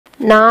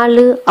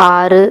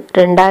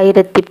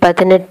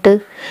4/6/2018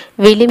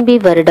 விளிம்பி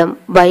வருடம்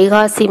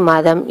வைகாசி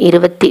மாதம்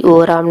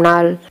 21ஆம்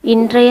நாள்.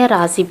 இன்றைய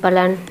ராசி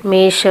பலன்.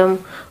 மேஷம்.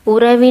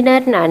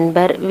 உறவினர்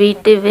நண்பர்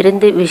வீட்டு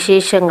விருந்து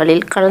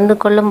விசேஷங்களில் கலந்து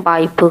கொள்ளும்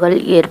வாய்ப்புகள்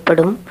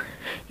ஏற்படும்.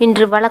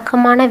 இன்று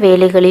வழக்கமான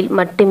வேலைகளில்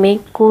மட்டுமே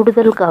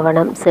கூடுதல்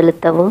கவனம்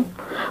செலுத்தவும்.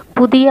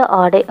 புதிய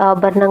ஆடை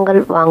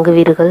ஆபரணங்கள்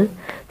வாங்குவீர்கள்.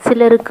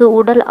 சிலருக்கு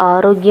உடல்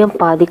ஆரோக்கியம்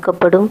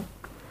பாதிக்கப்படும்.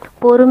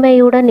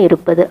 பொறுமையுடன்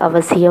இருப்பது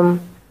அவசியம்.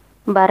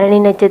 பரணி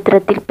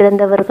நட்சத்திரத்தில்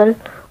பிறந்தவர்கள்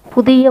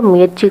புதிய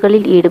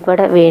முயற்சிகளில்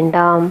ஈடுபட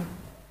வேண்டாம்.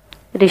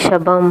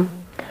 ரிஷபம்.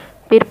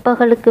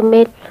 பிற்பகலுக்கு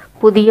மேல்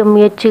புதிய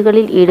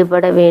முயற்சிகளில்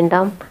ஈடுபட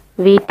வேண்டாம்.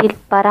 வீட்டில்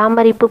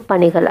பராமரிப்பு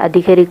பணிகள்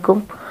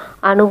அதிகரிக்கும்,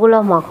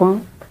 அனுகூலமாகும்.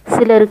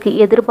 சிலருக்கு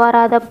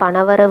எதிர்பாராத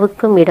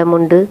பணவரவுக்கும்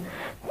இடமுண்டு.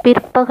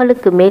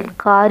 பிற்பகலுக்கு மேல்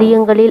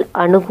காரியங்களில்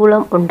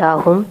அனுகூலம்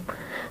உண்டாகும்.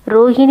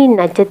 ரோஹிணி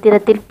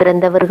நட்சத்திரத்தில்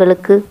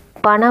பிறந்தவர்களுக்கு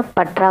பண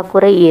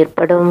பற்றாக்குறை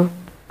ஏற்படும்.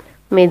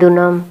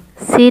 மிதுனம்.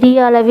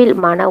 சிறிய அளவில்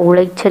மன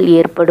உளைச்சல்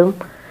ஏற்படும்.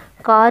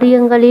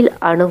 காரியங்களில்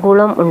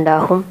அனுகூலம்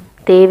உண்டாகும்.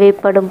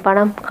 தேவைப்படும்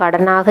பணம்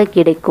கடனாக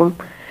கிடைக்கும்.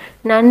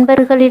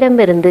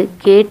 நண்பர்களிடமிருந்து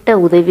கேட்ட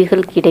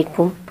உதவிகள்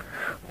கிடைக்கும்.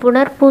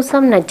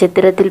 புனர்பூசம்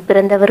நட்சத்திரத்தில்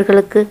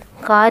பிறந்தவர்களுக்கு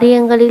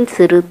காரியங்களில்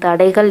சிறு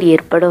தடைகள்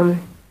ஏற்படும்.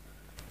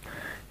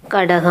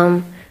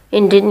 கடகம்.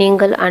 இன்று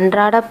நீங்கள்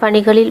அன்றாட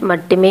பணிகளில்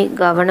மட்டுமே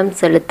கவனம்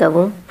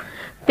செலுத்தவும்.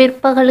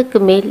 பிற்பகலுக்கு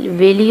மேல்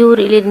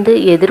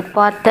வெளியூரிலிருந்து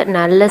எதிர்பார்த்த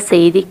நல்ல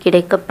செய்தி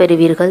கிடைக்கப்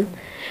பெறுவீர்கள்.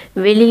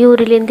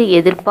 வெளியூரிலிருந்து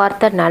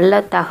எதிர்பார்த்த நல்ல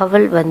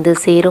தகவல் வந்து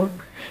சேரும்.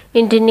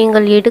 இன்று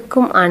நீங்கள்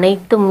எடுக்கும்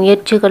அனைத்து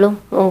முயற்சிகளும்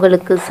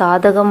உங்களுக்கு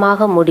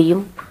சாதகமாக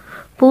முடியும்.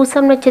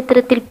 பூசம்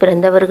நட்சத்திரத்தில்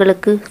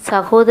பிறந்தவர்களுக்கு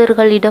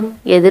சகோதரர்களிடம்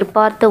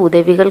எதிர்பார்த்த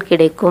உதவிகள்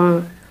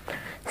கிடைக்கும்.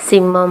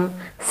 சிம்மம்.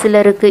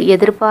 சிலருக்கு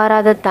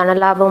எதிர்பாராத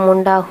தனலாபம்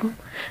உண்டாகும்.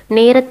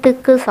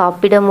 நேரத்துக்கு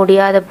சாப்பிட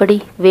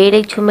முடியாதபடி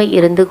வேலை சுமை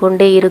இருந்து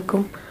கொண்டே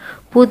இருக்கும்.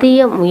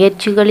 புதிய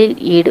முயற்சிகளில்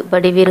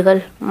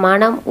ஈடுபடுவீர்கள்.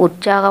 மனம்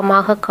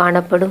உற்சாகமாக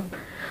காணப்படும்.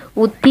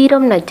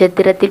 உத்திரம்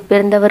நட்சத்திரத்தில்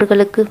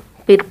பிறந்தவர்களுக்கு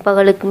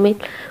பிற்பகலுக்கு மேல்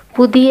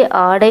புதிய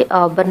ஆடை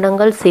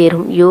ஆபரணங்கள்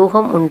சேரும்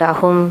யோகம்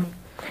உண்டாகும்.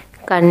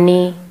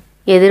 கன்னி.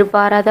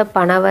 எதிர்பாராத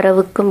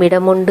பணவரவுக்கும்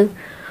இடமுண்டு.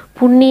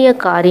 புண்ணிய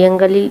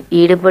காரியங்களில்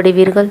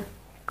ஈடுபடுவீர்கள்.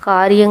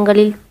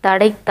 காரியங்களில்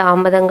தடை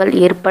தாமதங்கள்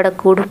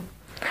ஏற்படக்கூடும்.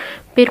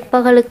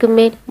 பிற்பகலுக்கு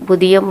மேல்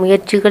புதிய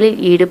முயற்சிகளில்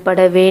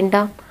ஈடுபட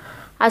வேண்டாம்.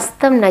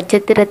 அஸ்தம்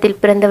நட்சத்திரத்தில்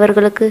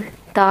பிறந்தவர்களுக்கு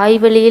தாய்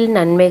வழியில்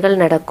நன்மைகள்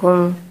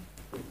நடக்கும்.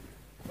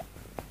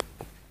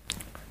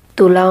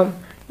 துலாம்.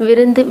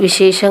 விருந்து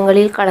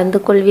விசேஷங்களில் கலந்து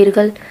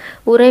கொள்வீர்கள்.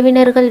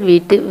 உறவினர்கள்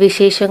வீட்டு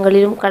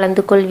விசேஷங்களிலும்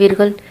கலந்து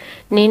கொள்வீர்கள்.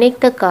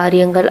 நினைத்த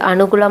காரியங்கள்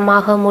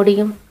அனுகூலமாக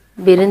முடியும்.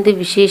 விருந்து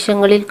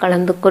விசேஷங்களில்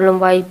கலந்து கொள்ளும்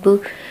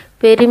வாய்ப்பு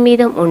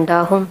பெருமிதம்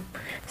உண்டாகும்.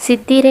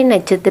 சித்திரை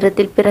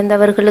நட்சத்திரத்தில்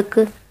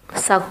பிறந்தவர்களுக்கு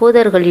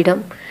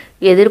சகோதரர்களிடம்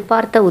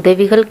எதிர்பார்த்த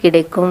உதவிகள்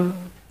கிடைக்கும்.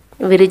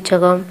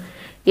 விருச்சகம்.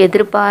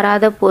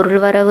 எதிர்பாராத பொருள்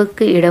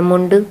வரவுக்கு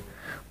இடமுண்டு.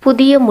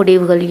 புதிய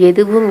முடிவுகள்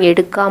எதுவும்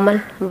எடுக்காமல்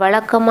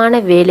வழக்கமான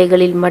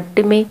வேலைகளில்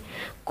மட்டுமே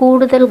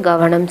கூடுதல்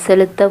கவனம்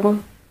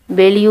செலுத்தவும்.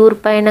 வெளியூர்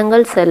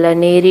பயணங்கள் செல்ல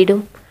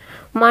நேரிடும்.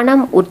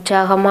 மனம்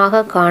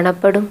உற்சாகமாக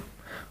காணப்படும்.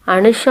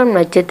 அனுஷம்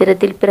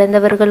நட்சத்திரத்தில்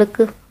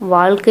பிறந்தவர்களுக்கு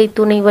வாழ்க்கை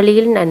துணை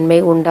வழியில்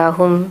நன்மை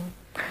உண்டாகும்.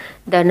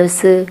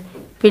 தனுசு.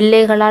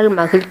 பிள்ளைகளால்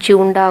மகிழ்ச்சி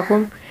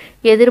உண்டாகும்.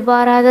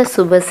 எதிர்பாராத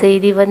சுப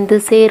செய்தி வந்து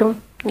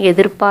சேரும்.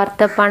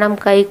 எதிர்பார்த்த பணம்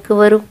கைக்கு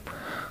வரும்.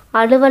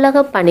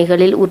 அலுவலக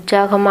பணிகளில்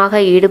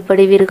உற்சாகமாக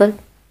ஈடுபடுவீர்கள்.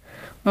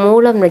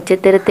 மூலம்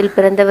நட்சத்திரத்தில்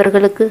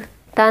பிறந்தவர்களுக்கு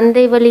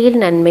தந்தை வழியில்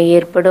நன்மை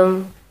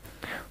ஏற்படும்.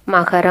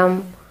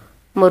 மகரம்.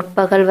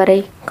 முற்பகல்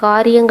வரை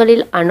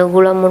காரியங்களில்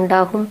அனுகூலம்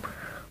உண்டாகும்.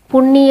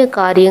 புண்ணிய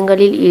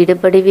காரியங்களில்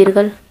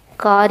ஈடுபடுவீர்கள்.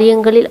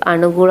 காரியங்களில்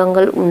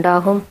அனுகூலங்கள்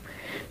உண்டாகும்.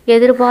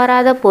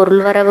 எதிர்பாராத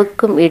பொருள்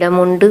வரவுக்கும்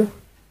இடமுண்டு.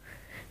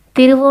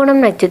 திருவோணம்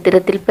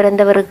நட்சத்திரத்தில்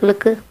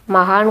பிறந்தவர்களுக்கு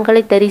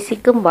மகான்களை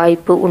தரிசிக்கும்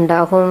வாய்ப்பு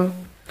உண்டாகும்.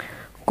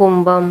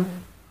 கும்பம்.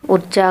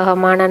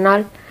 உற்சாகமான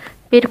நாள்.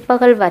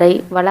 பிற்பகல்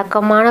வரை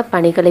வழக்கமான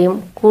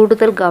பணிகளையும்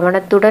கூடுதல்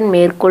கவனத்துடன்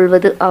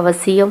மேற்கொள்வது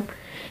அவசியம்.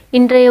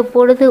 இன்றைய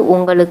பொழுது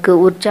உங்களுக்கு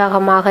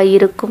உற்சாகமாக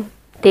இருக்கும்.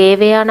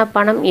 தேவையான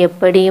பணம்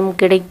எப்படியும்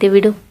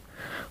கிடைத்துவிடும்.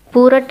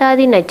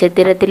 பூரட்டாதி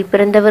நட்சத்திரத்தில்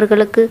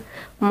பிறந்தவர்களுக்கு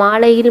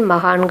மாலையில்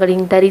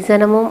மகான்களின்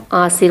தரிசனமும்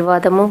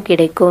ஆசீர்வாதமும்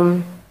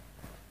கிடைக்கும்.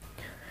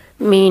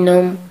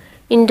 மீனம்.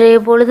 இன்றைய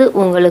பொழுது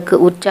உங்களுக்கு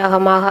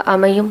உற்சாகமாக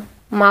அமையும்.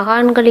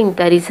 மகான்களின்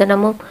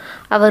தரிசனமும்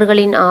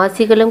அவர்களின்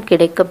ஆசிகளும்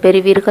கிடைக்கப்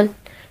பெறுவீர்கள்.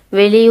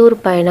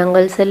 வெளியூர்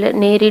பயணங்கள் செல்ல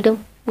நேரிடும்.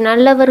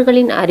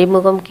 நல்லவர்களின்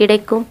அறிமுகம்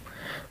கிடைக்கும்.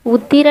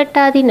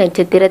 உத்திரட்டாதி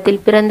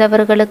நட்சத்திரத்தில்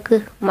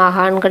பிறந்தவர்களுக்கு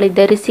மகான்களை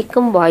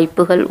தரிசிக்கும்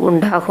வாய்ப்புகள்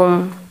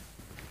உண்டாகும்.